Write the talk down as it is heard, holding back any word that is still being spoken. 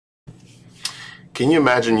Can you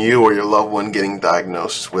imagine you or your loved one getting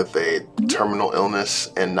diagnosed with a terminal illness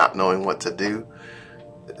and not knowing what to do?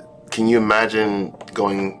 Can you imagine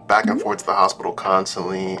going back and forth to the hospital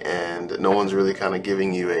constantly and no one's really kind of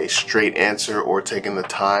giving you a straight answer or taking the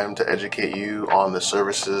time to educate you on the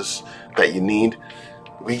services that you need?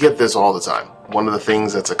 We get this all the time. One of the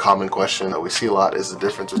things that's a common question that we see a lot is the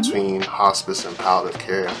difference between hospice and palliative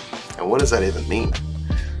care. And what does that even mean?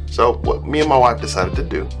 So what me and my wife decided to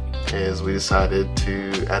do is we decided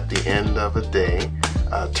to, at the end of a day,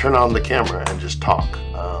 turn on the camera and just talk.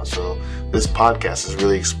 So this podcast is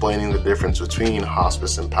really explaining the difference between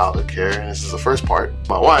hospice and palliative care. And this is the first part.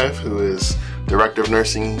 My wife, who is Director of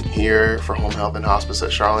Nursing here for Home Health and Hospice at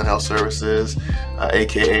Charlin Health Services,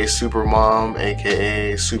 aka Supermom,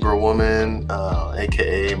 aka Superwoman,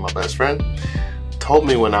 aka my best friend, told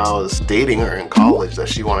me when I was dating her in college that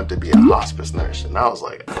she wanted to be a hospice nurse. And I was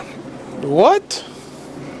like, what?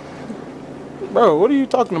 Bro, what are you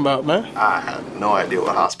talking about, man? I had no idea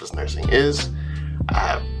what hospice nursing is.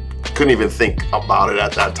 I couldn't even think about it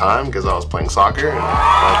at that time because I was playing soccer and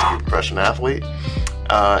I wanted to be a professional athlete.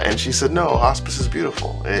 And she said, no, hospice is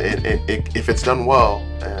beautiful. If it's done well,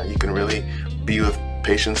 you can really be with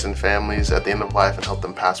patients and families at the end of life and help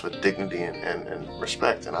them pass with dignity and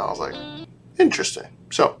respect. And I was like, interesting.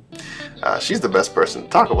 So she's the best person to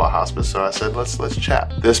talk about hospice. So I said, let's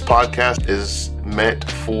chat. This podcast is meant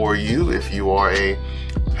for you if you are a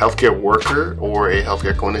healthcare worker or a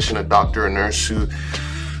healthcare clinician, a doctor, a nurse who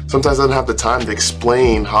sometimes doesn't have the time to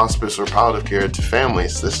explain hospice or palliative care to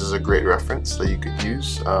families. This is a great reference that you could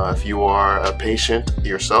use. If you are a patient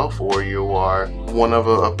yourself or you are one of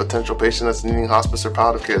a potential patient that's needing hospice or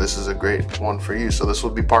palliative care, this is a great one for you. So this will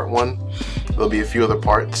be part one. There'll be a few other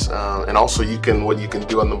parts. And also what you can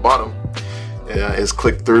do on the bottom is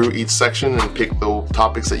click through each section and pick the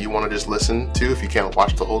topics that you want to just listen to if you can't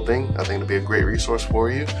watch the whole thing. I think it'll be a great resource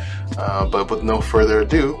for you. But with no further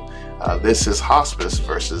ado, this is hospice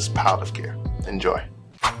versus palliative care. Enjoy.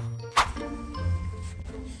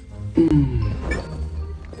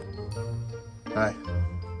 Hi.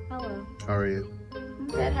 Hello. How are you? I'm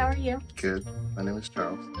good. How are you? Good. My name is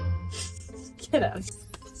Charles. Get up.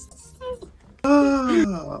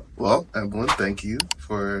 Well, Emilynn, thank you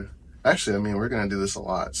for... Actually, we're going to do this a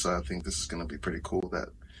lot, so I think this is going to be pretty cool that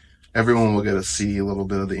everyone will get to see a little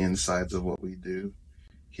bit of the insides of what we do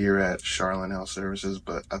here at Charlin Health Services.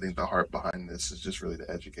 But I think the heart behind this is just really to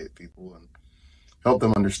educate people and help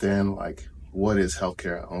them understand, like, what is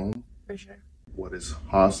healthcare at home? For sure. What is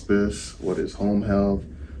hospice? What is home health?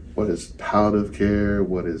 What is palliative care?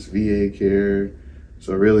 What is VA care?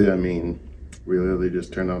 So really, we literally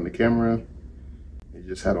just turned on the camera. You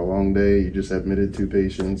just had a long day. You just admitted 2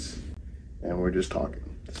 patients. And we're just talking.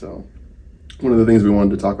 So one of the things we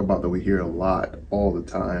wanted to talk about that we hear a lot all the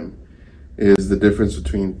time is the difference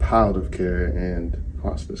between palliative care and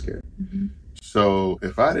hospice care. Mm-hmm. So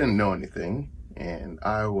if I didn't know anything and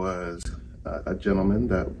I was a gentleman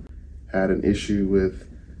that had an issue with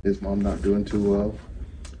his mom not doing too well,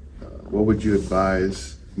 what would you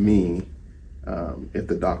advise me if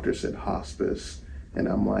the doctor said hospice and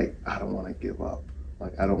I'm like, I don't want to give up?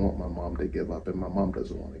 Like, I don't want my mom to give up and my mom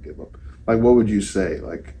doesn't want to give up. Like, what would you say,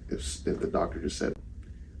 like, if the doctor just said,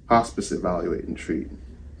 hospice, evaluate, and treat?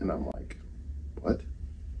 And I'm like, what?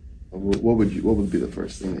 What would be the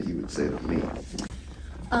first thing that you would say to me?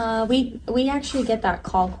 We actually get that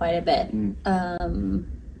call quite a bit.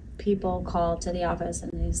 People call to the office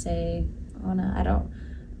and they say, oh no,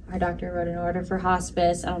 our doctor wrote an order for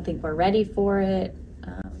hospice. I don't think we're ready for it.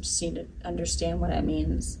 Just need to understand what it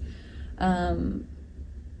means.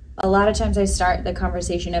 A lot of times I start the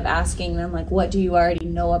conversation of asking them, like, what do you already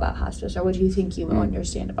know about hospice? Or what do you think you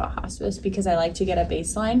understand about hospice? Because I like to get a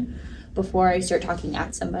baseline before I start talking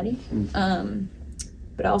at somebody.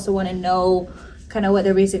 But I also want to know kind of what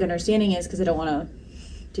their basic understanding is because I don't want to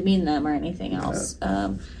demean them or anything else.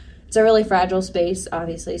 It's a really fragile space,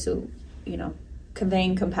 obviously. So,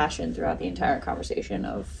 conveying compassion throughout the entire conversation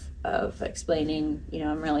of explaining,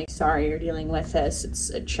 I'm really sorry you're dealing with this.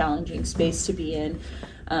 It's a challenging space to be in.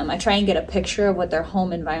 I try and get a picture of what their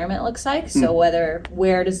home environment looks like. So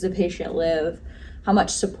where does the patient live? How much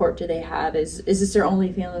support do they have? Is this their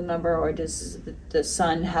only family member, or does the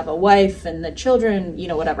son have a wife and the children,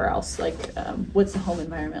 whatever else? Like, what's the home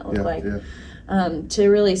environment look like? Yeah. To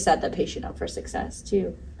really set the patient up for success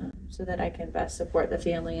too, so that I can best support the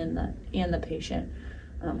family and the patient.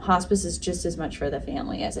 Hospice is just as much for the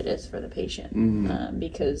family as it is for the patient,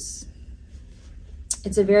 because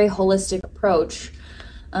it's a very holistic approach.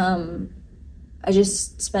 I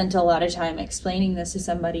just spent a lot of time explaining this to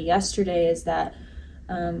somebody yesterday, is that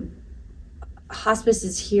hospice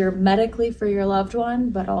is here medically for your loved one,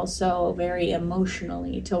 but also very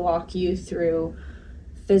emotionally to walk you through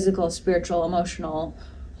physical, spiritual, emotional,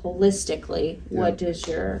 holistically. What does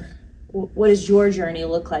your journey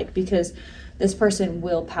look like? Because this person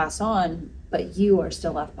will pass on, but you are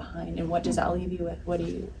still left behind. And what does that leave you with? What are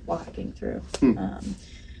you walking through?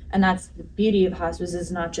 And that's the beauty of hospice.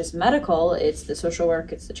 Is not just medical, it's the social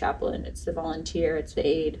work, it's the chaplain, it's the volunteer, it's the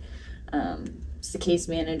aide, it's the case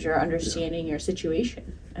manager, understanding your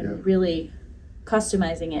situation and really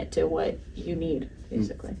customizing it to what you need,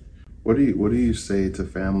 basically. What do you say to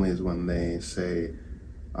families when they say,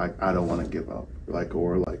 I don't want to give up? Like,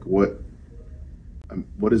 or like, what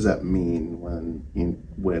does that mean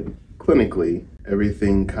when clinically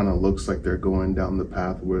everything kind of looks like they're going down the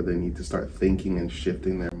path where they need to start thinking and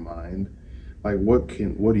shifting their mind? Like, what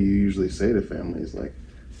do you usually say to families like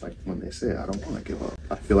when they say, I don't want to give up?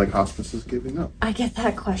 I feel like hospice is giving up. I get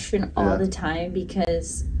that question all the time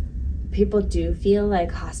because people do feel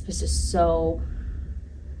like hospice is so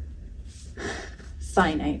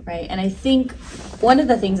finite, right? And I think one of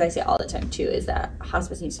the things I say all the time too is that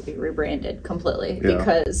hospice needs to be rebranded completely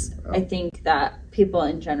because I think that people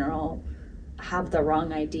in general have the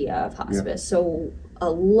wrong idea of hospice. So a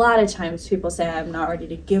lot of times people say, I'm not ready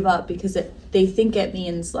to give up because they think it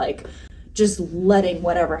means like just letting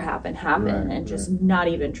whatever happen and just not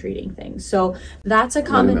even treating things. So that's a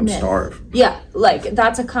common myth. Starve. Yeah, like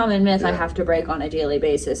that's a common myth I have to break on a daily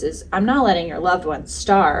basis is I'm not letting your loved one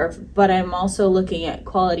starve, but I'm also looking at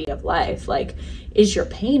quality of life. Like, is your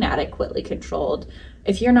pain adequately controlled?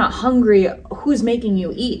 If you're not hungry, who's making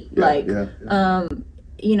you eat?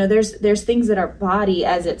 You know, there's things that our body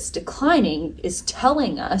as it's declining is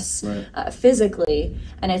telling us physically,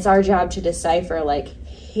 and it's our job to decipher like,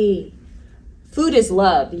 hey, food is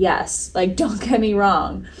love, yes. Like, don't get me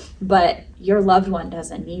wrong, but your loved one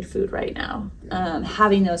doesn't need food right now.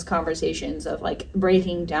 Having those conversations of like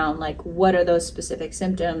breaking down, like, what are those specific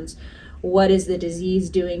symptoms? What is the disease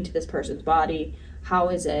doing to this person's body? How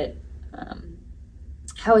is it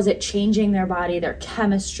changing their body, their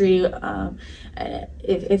chemistry?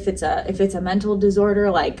 If it's a mental disorder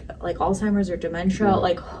like Alzheimer's or dementia,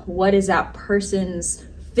 like what is that person's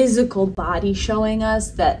physical body showing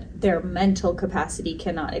us that their mental capacity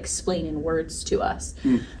cannot explain in words to us?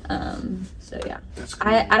 So yeah,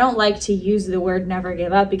 I don't like to use the word never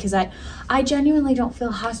give up because I genuinely don't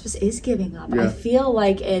feel hospice is giving up. I feel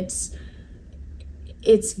like it's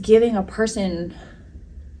giving a person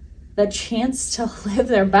the chance to live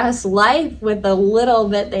their best life with the little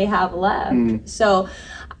bit they have left. So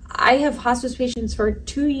I have hospice patients for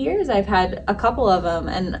 2 years. I've had a couple of them,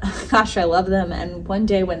 and gosh, I love them. And one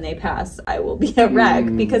day when they pass, I will be a wreck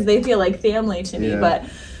because they feel like family to me. But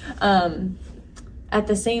at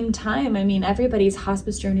the same time, I mean, everybody's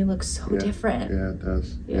hospice journey looks so different. Yeah, it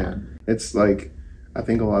does. Yeah. It's like, I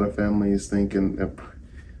think a lot of families think, and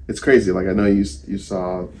it's crazy. Like, I know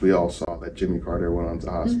we all saw that Jimmy Carter went on to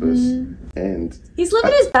hospice, and he's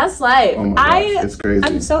living his best life. Oh my gosh, it's crazy.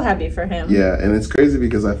 I'm so happy for him. Yeah, and it's crazy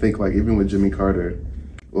because I think, like, even with Jimmy Carter,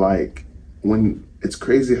 like, when it's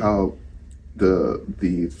crazy how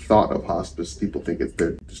the thought of hospice, people think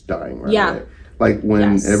they're just dying right away. Like,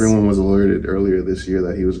 when everyone was alerted earlier this year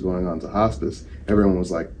that he was going on to hospice, everyone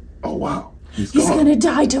was like, oh wow, he's gonna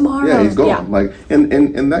die tomorrow. Yeah, he's gone. Yeah. Like,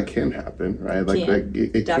 and that can happen, right? Like,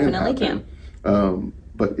 it definitely can.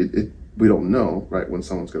 But we don't know, right, when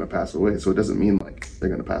someone's gonna pass away. So it doesn't mean like they're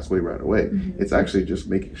gonna pass away right away. It's actually just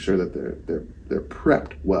making sure that they're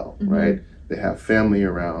prepped well, right? They have family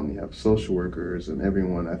around, you have social workers and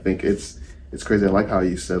everyone. I think it's crazy. I like how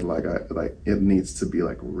you said like it needs to be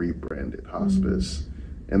like rebranded hospice.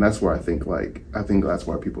 And that's where I think that's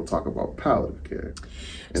why people talk about palliative care.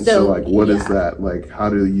 And so like, what is that? Like, how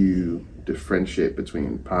do you differentiate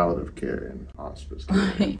between palliative care and hospice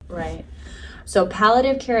care? Right. So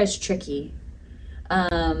palliative care is tricky.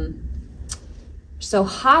 So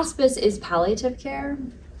hospice is palliative care.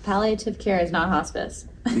 Palliative care is not hospice.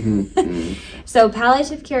 So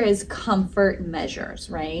palliative care is comfort measures,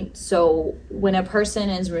 right? So when a person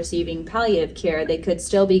is receiving palliative care, they could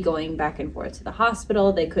still be going back and forth to the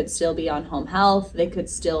hospital. They could still be on home health. They could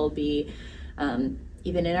still be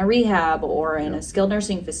even in a rehab or in a skilled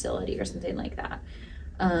nursing facility or something like that.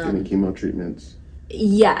 Getting chemo treatments.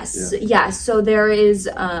 Yes. So there is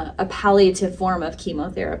a palliative form of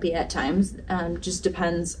chemotherapy at times. Just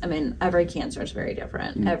depends. I mean, every cancer is very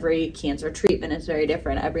different. Every cancer treatment is very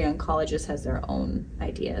different. Every oncologist has their own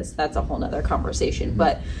ideas. That's a whole nother conversation.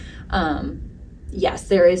 But yes,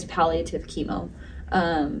 there is palliative chemo.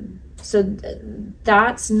 So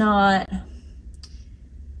that's not...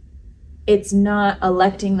 it's not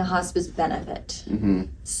electing the hospice benefit. Mm-hmm.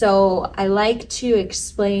 So I like to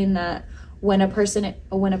explain that when a person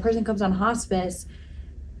comes on hospice,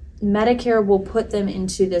 Medicare will put them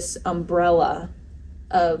into this umbrella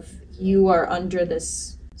of, you are under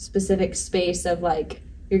this specific space of like,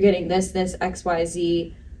 you're getting this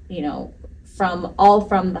XYZ, you know, from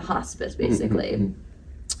the hospice, basically.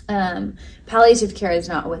 Palliative care is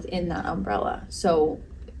not within that umbrella. So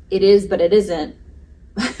it is, but it isn't.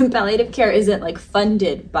 Palliative care isn't like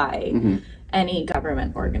funded by any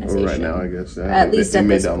government organization. Right now, I guess. At least at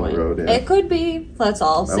this down point. The road, It could be. Let's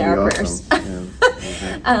all say our prayers.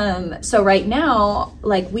 So right now,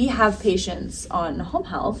 like, we have patients on home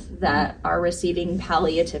health that are receiving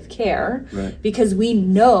palliative care because we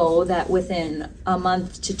know that within a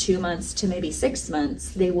month to 2 months to maybe 6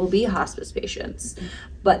 months, they will be hospice patients.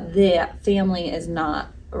 But the family is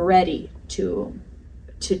not ready to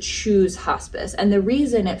choose hospice. And the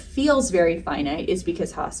reason it feels very finite is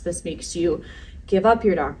because hospice makes you give up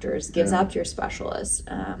your doctors, gives up your specialists.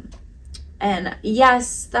 And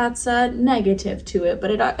yes, that's a negative to it, but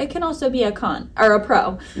it can also be a con or a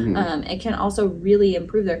pro. It can also really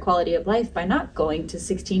improve their quality of life by not going to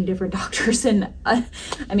 16 different doctors. And I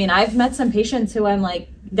mean, I've met some patients who I'm like,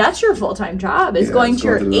 that's your full-time job, is going to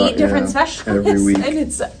your 8 different specialists every week. And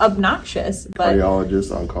it's obnoxious. But cardiologist,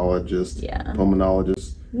 oncologist,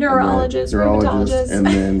 pulmonologist, neurologist, rheumatologist, and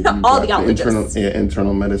then all the ologists.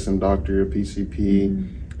 Internal medicine doctor, your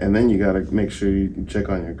PCP. And then you got to make sure you check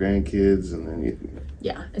on your grandkids, and then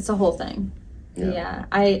it's a whole thing. It's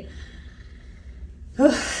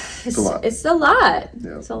a lot. It's a lot.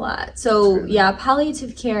 Yeah. It's a lot. So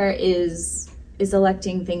palliative care is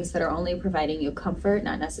electing things that are only providing you comfort,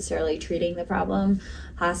 not necessarily treating the problem.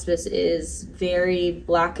 Hospice is very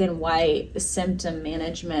black and white symptom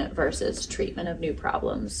management versus treatment of new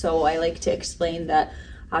problems. So I like to explain that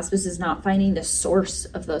hospice is not finding the source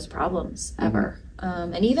of those problems ever.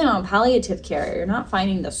 And even on palliative care, you're not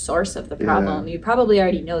finding the source of the problem. You probably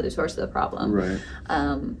already know the source of the problem. Right.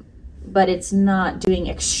 But it's not doing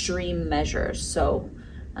extreme measures. So,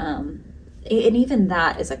 and even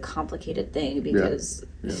that is a complicated thing because,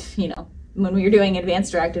 you know, when we're doing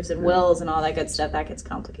advanced directives and wills and all that good stuff, that gets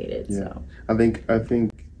complicated. Yeah. So I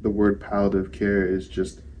think the word palliative care is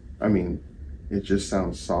just, I mean, it just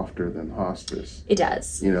sounds softer than hospice. It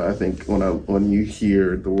does. You know, I think when you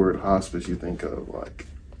hear the word hospice, you think of like,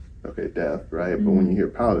 okay, death, right? But when you hear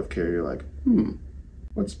palliative care, you're like,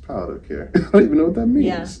 what's palliative care? I don't even know what that means.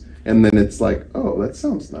 Yeah. And then it's like, oh, that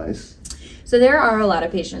sounds nice. So there are a lot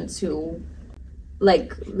of patients who,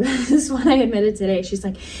 like, this one I admitted today, she's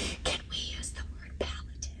like, can we use the word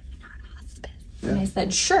palliative, not hospice? And I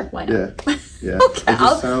said, sure, why not? Yeah. Okay,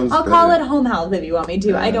 I'll call it home health if you want me to.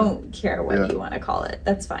 Yeah. I don't care what you want to call it.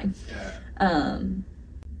 That's fine.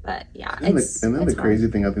 But and then the crazy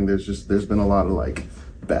thing, I think there's been a lot of like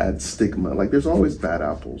bad stigma. Like there's always bad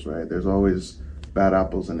apples, right? There's always bad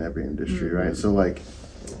apples in every industry, right? So like,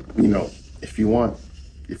 you know, if you're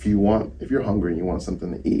hungry and you want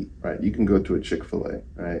something to eat, right? You can go to a Chick-fil-A,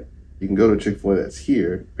 right? You can go to a Chick-fil-A that's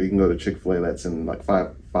here, or you can go to Chick-fil-A that's in like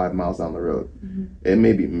five miles down the road. It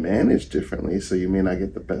may be managed differently, so you may not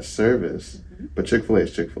get the best service, but Chick-fil-A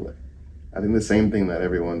is Chick-fil-A. I think the same thing that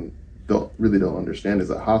everyone don't understand is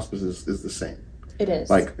that hospice is the same. It is.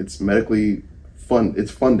 Like it's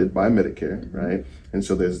it's funded by Medicare, right? And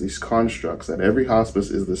so there's these constructs that every hospice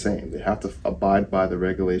is the same. They have to abide by the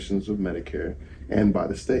regulations of Medicare and by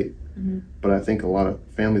the state. But I think a lot of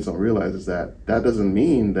families don't realize is that doesn't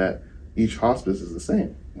mean that each hospice is the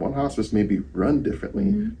same. One hospice may be run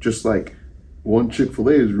differently, just like one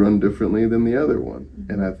Chick-fil-A is run differently than the other one.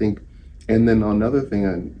 And I think, and then another thing,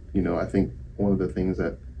 I think one of the things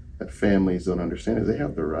that families don't understand is they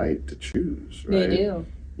have the right to choose, right? They do.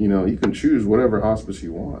 You know, you can choose whatever hospice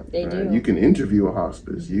you want. They do. You can interview a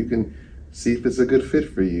hospice. You can see if it's a good fit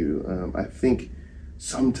for you. I think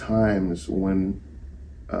sometimes when,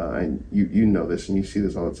 and you know this and you see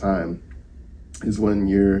this all the time, is when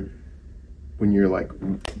you're like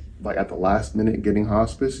at the last minute getting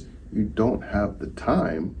hospice, you don't have the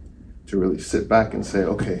time to really sit back and say,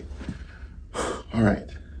 okay, all right,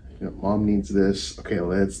 you know, mom needs this. Okay,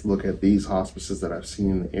 let's look at these hospices that I've seen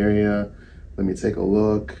in the area. Let me take a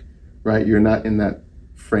look, right? You're not in that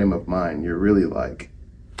frame of mind. You're really like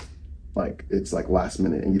it's like last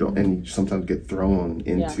minute, and you sometimes get thrown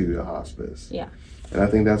into a hospice. Yeah. And I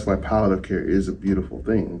think that's why palliative care is a beautiful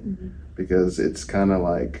thing, because it's kind of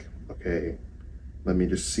like, okay, let me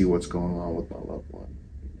just see what's going on with my loved one.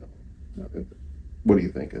 You know? What do you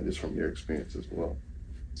think, just from your experience as well?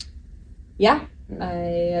 Yeah.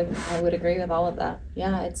 I would agree with all of that.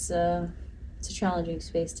 Yeah, it's it's a challenging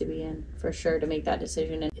space to be in, for sure, to make that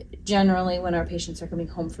decision. And generally, when our patients are coming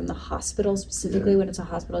home from the hospital, specifically when it's a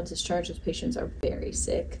hospital discharge, those patients are very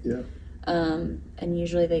sick. Yeah. And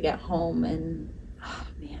usually they get home and, oh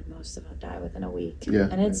man, most of them die within a week. Yeah.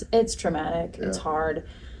 And it's traumatic. Yeah. It's hard.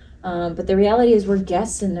 But the reality is we're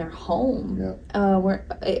guests in their home. Yeah.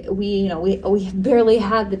 We barely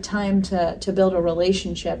had the time to build a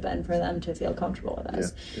relationship and for them to feel comfortable with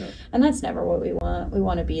us. Yeah. Yeah. And that's never what we want. We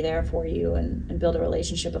want to be there for you and build a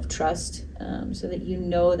relationship of trust, so that you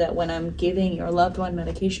know that when I'm giving your loved one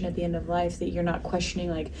medication at the end of life, that you're not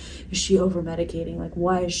questioning, like, is she over medicating? Like,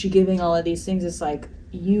 why is she giving all of these things? It's like,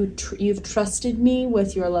 you've trusted me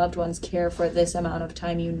with your loved one's care for this amount of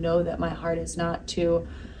time. You know that my heart is not to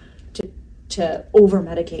over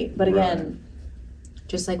medicate. But again,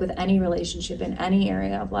 just like with any relationship in any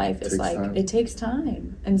area of life, it's like it takes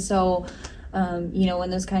time. And so when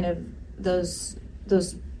those kind of those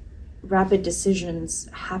rapid decisions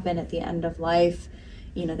happen at the end of life,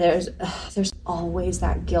 there's always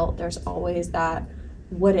that guilt. There's always that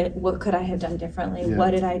what could I have done differently? Yeah.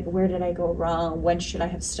 Where did I go wrong? When should I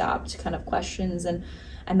have stopped? Kind of questions, and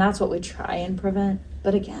that's what we try and prevent.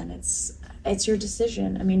 But again, it's your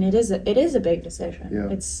decision. I mean, it is a big decision. Yeah.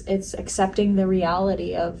 It's accepting the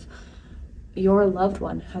reality of your loved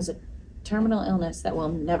one has a terminal illness that will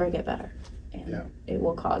never get better, and it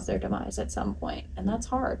will cause their demise at some point, and that's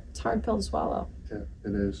hard. It's a hard pill to swallow. Yeah,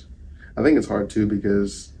 it is. I think it's hard too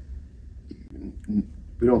because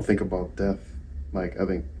we don't think about death. Like, I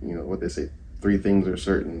think what they say: 3 things are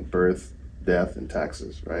certain: birth, death, and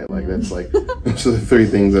taxes, right? Like, that's like, those are the 3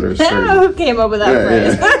 things that are certain. Who came up with that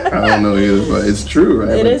phrase? Yeah. I don't know either, but it's true,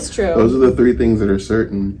 right? It is true. Those are the 3 things that are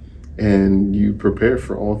certain, and you prepare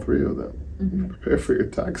for all 3 of them. Mm-hmm. You prepare for your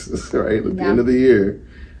taxes, right? At the end of the year,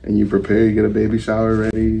 and you prepare, you get a baby shower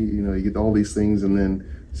ready, you get all these things, and then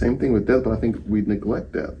same thing with death, but I think we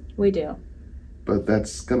neglect death. We do. But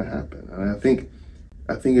that's going to happen. And I think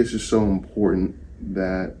it's just so important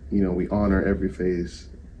that, we honor every phase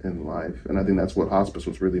in life, and I think that's what hospice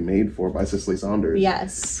was really made for by Cicely Saunders.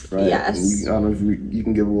 Yes, right? Yes. And I don't know if you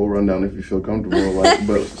can give a little rundown if you feel comfortable,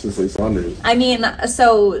 but Cicely Saunders. I mean,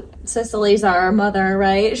 so Cicely's our mother,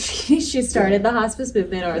 right? She started the hospice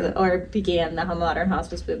movement, or began the modern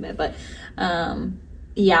hospice movement. But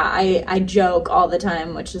I joke all the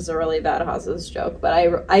time, which is a really bad hospice joke,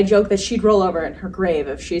 but I joke that she'd roll over in her grave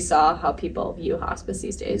if she saw how people view hospice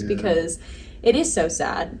these days, because it is so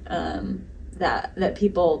sad. That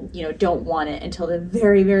people, don't want it until the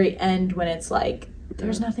very, very end, when it's like,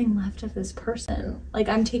 there's nothing left of this person. Yeah. Like,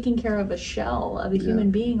 I'm taking care of a shell of a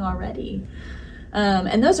human being already.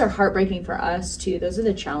 And those are heartbreaking for us too. Those are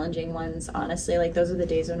the challenging ones, honestly. Like, those are the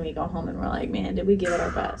days when we go home and we're like, man, did we give it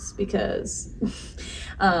our best? Because,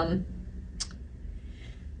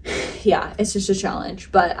 it's just a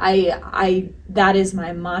challenge. But that is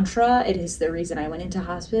my mantra. It is the reason I went into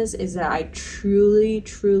hospice, is that I truly,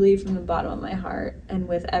 truly, from the bottom of my heart and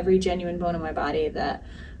with every genuine bone in my body, that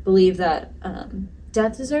believe that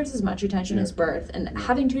death deserves as much attention as birth. And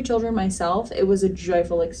having 2 children myself, it was a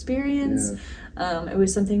joyful experience. It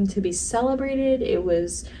was something to be celebrated. It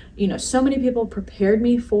was, so many people prepared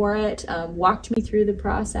me for it, walked me through the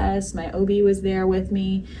process. My OB was there with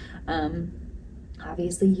me.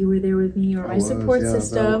 Obviously, you were there with me. You were my support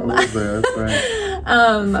system. I was there, that's right.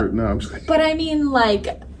 I'm just kidding. But I mean,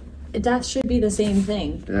 like, death should be the same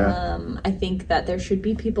thing. Yeah. I think that there should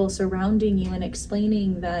be people surrounding you and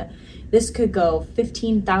explaining that this could go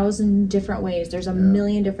 15,000 different ways. There's a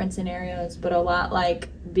million different scenarios, but a lot like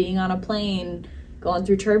being on a plane, going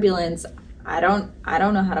through turbulence. I don't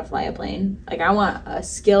know how to fly a plane. Like, I want a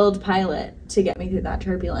skilled pilot to get me through that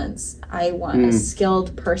turbulence. I want a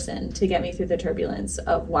skilled person to get me through the turbulence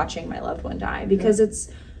of watching my loved one die, because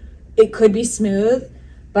it could be smooth,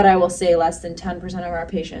 but I will say less than 10% of our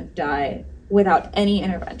patients die without any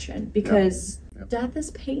intervention, because death is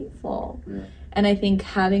painful. Yeah. And I think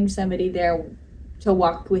having somebody there to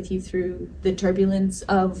walk with you through the turbulence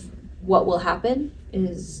of what will happen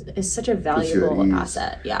is such a valuable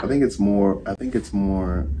asset. Yeah. I think it's more,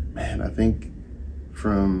 man, I think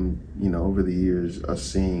from, over the years, us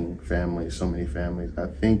seeing families, so many families, I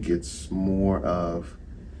think it's more of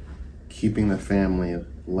keeping the family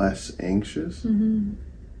less anxious. Mm-hmm.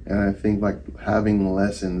 And I think, like, having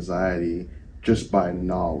less anxiety just by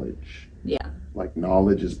knowledge. Yeah. Like,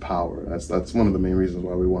 knowledge is power. That's one of the main reasons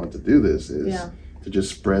why we wanted to do this, is to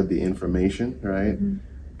just spread the information, right? Mm-hmm.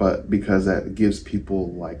 But because that gives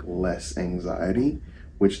people, like, less anxiety,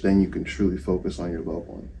 which then you can truly focus on your loved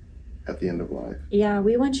one at the end of life. Yeah,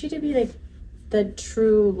 we want you to be, like, the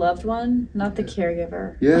true loved one, not the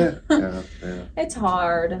caregiver. Yeah. It's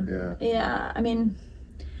hard. Yeah. I mean,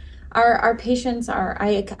 our patients are,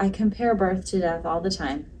 I compare birth to death all the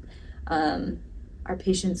time. Our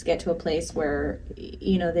patients get to a place where,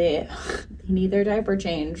 you know, they need their diaper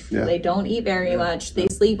changed. They don't eat very much. They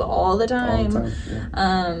sleep all the time.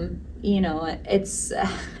 You know, it's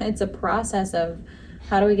a process of,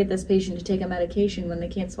 how do we get this patient to take a medication when they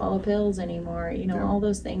can't swallow pills anymore? You know, all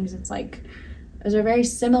those things. It's like, those are very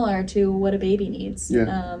similar to what a baby needs.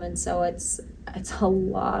 And so it's a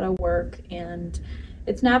lot of work, and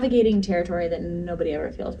it's navigating territory that nobody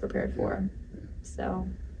ever feels prepared for. So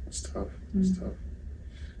it's tough. It's tough.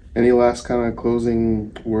 Any last kind of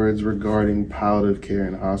closing words regarding palliative care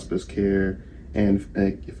and hospice care? And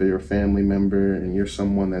if you're a family member and you're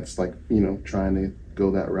someone that's like, you know, trying to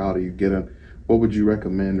go that route, or you get a, what would you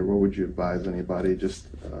recommend, or what would you advise anybody? Just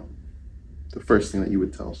the first thing that you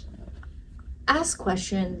would tell someone. Ask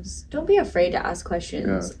questions. Don't be afraid to ask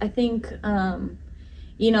questions. I think,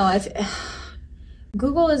 you know, if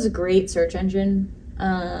Google is a great search engine,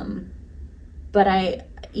 but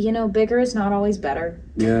you know, bigger is not always better.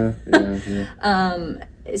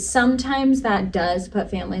 Sometimes that does put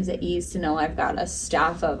families at ease to know I've got a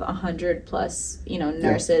staff of 100 plus, you know,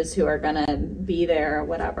 nurses who are gonna be there or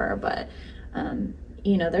whatever. But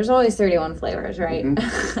you know, there's always 31 flavors, right?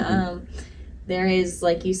 There is,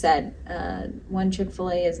 like you said, one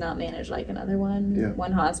Chick-fil-A is not managed like another one.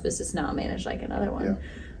 One hospice is not managed like another one.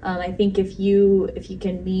 I think if you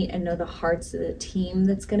can meet and know the hearts of the team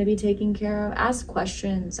that's going to be taken care of, ask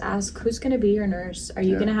questions. Ask, who's going to be your nurse? Are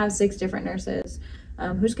you going to have 6 different nurses?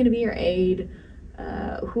 Who's going to be your aide?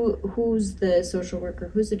 Who's the social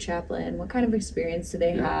worker? Who's the chaplain? What kind of experience do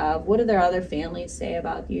they have? What do their other families say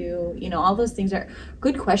about you? You know, all those things are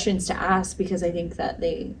good questions to ask, because I think that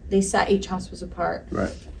they set each hospice apart.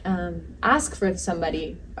 Ask for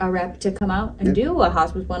somebody, a rep, to come out and do a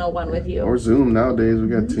hospice 101 with you. Or Zoom nowadays. We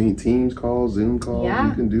got Teams calls, Zoom calls.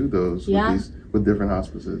 You can do those with different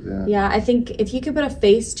hospices. I think if you could put a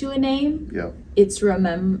face to a name, it's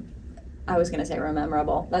I was going to say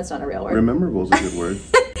rememberable. That's not a real word. Rememberable is a good word.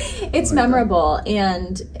 It's memorable,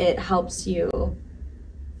 and it helps you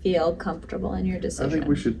feel comfortable in your decision. I think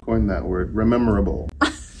we should coin that word, rememberable.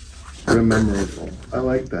 Rememberable. I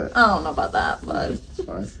like that. I don't know about that, but it's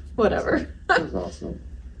fine. Whatever. That's awesome.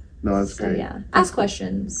 No, that's great. Yeah, ask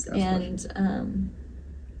questions.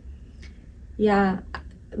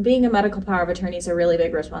 Being a medical power of attorney is a really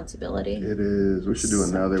big responsibility. It is. We should do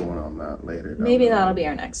another one on that later. Maybe that'll be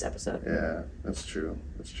our next episode. Yeah, that's true.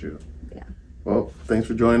 That's true. Yeah. Well, thanks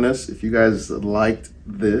for joining us. If you guys liked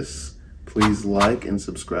this, please like and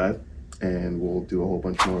subscribe, and we'll do a whole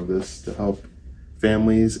bunch more of this to help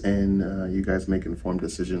families and you guys make informed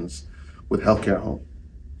decisions with healthcare at home.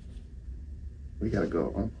 We gotta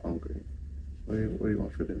go. I'm hungry. What do you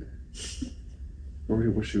want for dinner?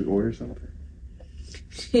 Or should we order something?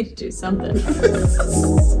 Do something. See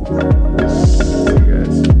you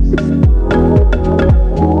guys.